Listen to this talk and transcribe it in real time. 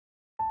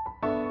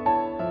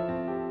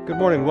Good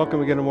morning.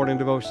 Welcome again to Morning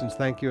Devotions.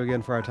 Thank you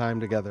again for our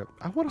time together.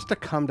 I want us to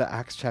come to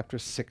Acts chapter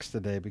 6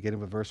 today, beginning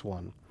with verse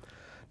 1.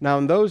 Now,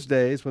 in those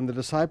days, when the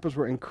disciples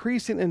were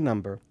increasing in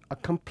number, a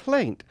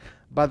complaint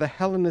by the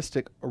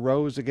Hellenistic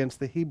arose against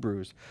the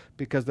Hebrews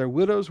because their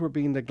widows were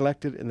being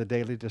neglected in the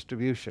daily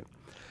distribution.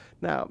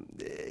 Now,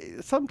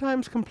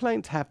 sometimes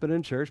complaints happen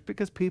in church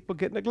because people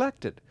get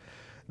neglected.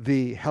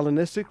 The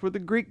Hellenistic were the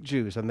Greek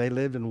Jews, and they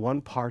lived in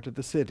one part of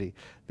the city.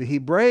 The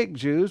Hebraic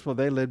Jews, well,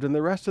 they lived in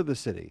the rest of the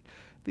city.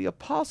 The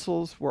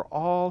apostles were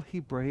all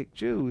Hebraic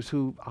Jews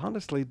who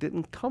honestly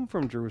didn't come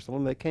from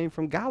Jerusalem. They came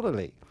from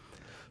Galilee.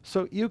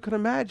 So you can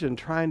imagine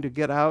trying to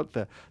get out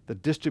the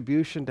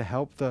distribution to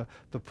help the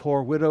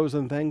poor widows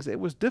and things.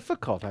 It was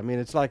difficult. I mean,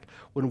 it's like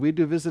when we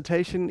do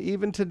visitation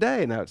even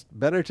today. Now, it's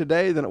better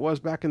today than it was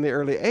back in the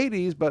early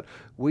 80s, but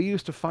we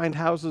used to find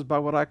houses by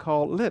what I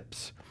call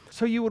lips.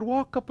 So you would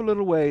walk up a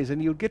little ways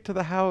and you'd get to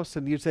the house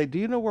and you'd say, "Do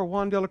you know where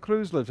Juan de la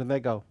Cruz lives?" And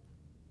they go.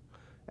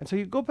 And so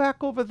you'd go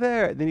back over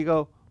there and then you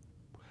go,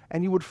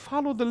 and you would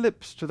follow the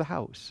lips to the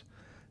house.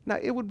 Now,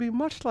 it would be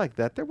much like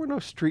that. There were no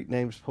street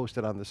names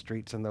posted on the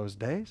streets in those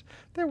days.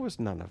 There was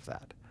none of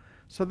that.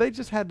 So they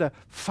just had to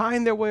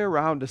find their way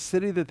around a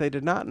city that they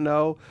did not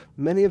know.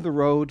 Many of the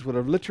roads would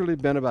have literally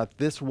been about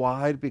this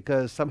wide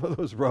because some of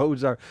those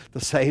roads are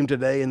the same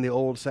today in the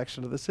old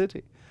section of the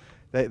city.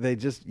 They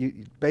just,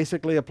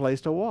 basically a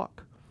place to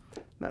walk.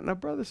 Now,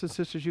 brothers and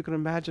sisters, you can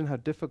imagine how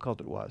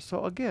difficult it was.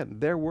 So again,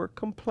 there were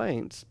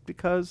complaints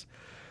because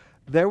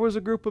there was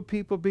a group of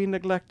people being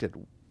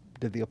neglected.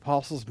 Did the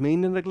apostles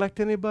mean to neglect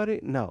anybody?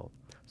 No.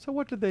 So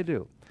what did they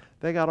do?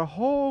 They got a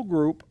whole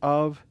group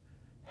of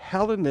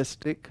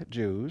Hellenistic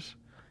Jews,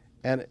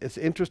 and it's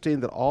interesting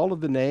that all of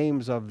the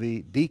names of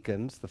the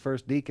deacons, the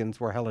first deacons,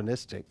 were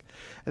Hellenistic.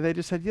 And they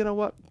just said, you know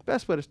what,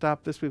 best way to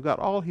stop this, we've got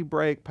all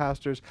Hebraic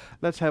pastors,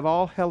 let's have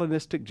all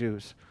Hellenistic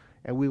Jews,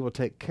 and we will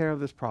take care of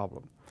this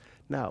problem.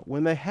 Now,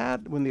 when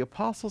the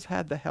apostles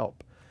had the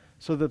help,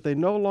 so that they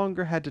no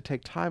longer had to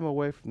take time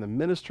away from the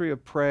ministry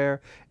of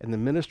prayer and the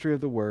ministry of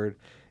the word,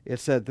 it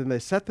said, then they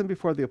set them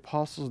before the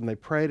apostles, and they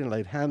prayed and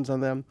laid hands on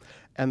them.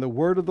 And the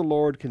word of the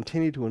Lord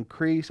continued to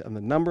increase, and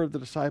the number of the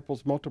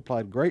disciples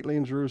multiplied greatly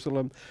in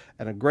Jerusalem,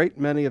 and a great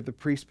many of the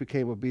priests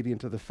became obedient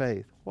to the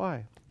faith.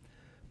 Why?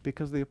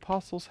 Because the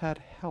apostles had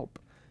help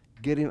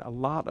getting a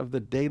lot of the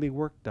daily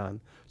work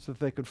done so that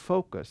they could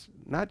focus,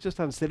 not just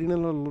on sitting in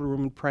a little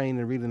room and praying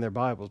and reading their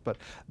Bibles, but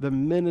the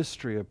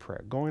ministry of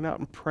prayer, going out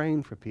and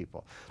praying for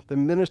people, the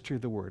ministry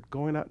of the word,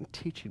 going out and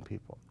teaching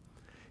people.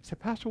 You say,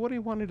 "Pastor, what do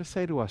you want me to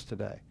say to us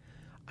today?"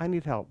 I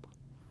need help.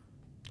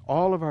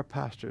 All of our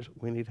pastors,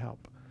 we need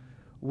help.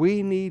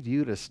 We need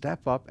you to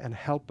step up and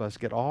help us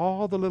get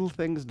all the little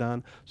things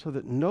done so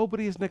that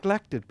nobody is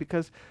neglected,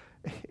 because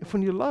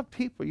when you love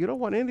people, you don't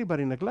want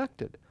anybody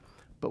neglected.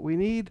 But we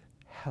need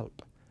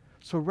help.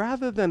 So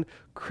rather than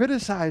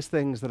criticize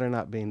things that are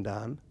not being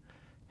done,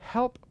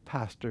 help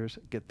pastors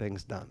get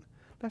things done.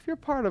 Now, if you're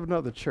part of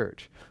another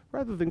church,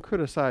 rather than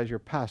criticize your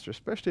pastor,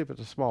 especially if it's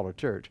a smaller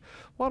church,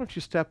 why don't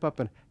you step up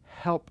and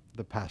help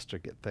the pastor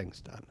get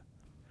things done?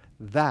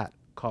 That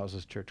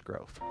causes church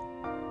growth.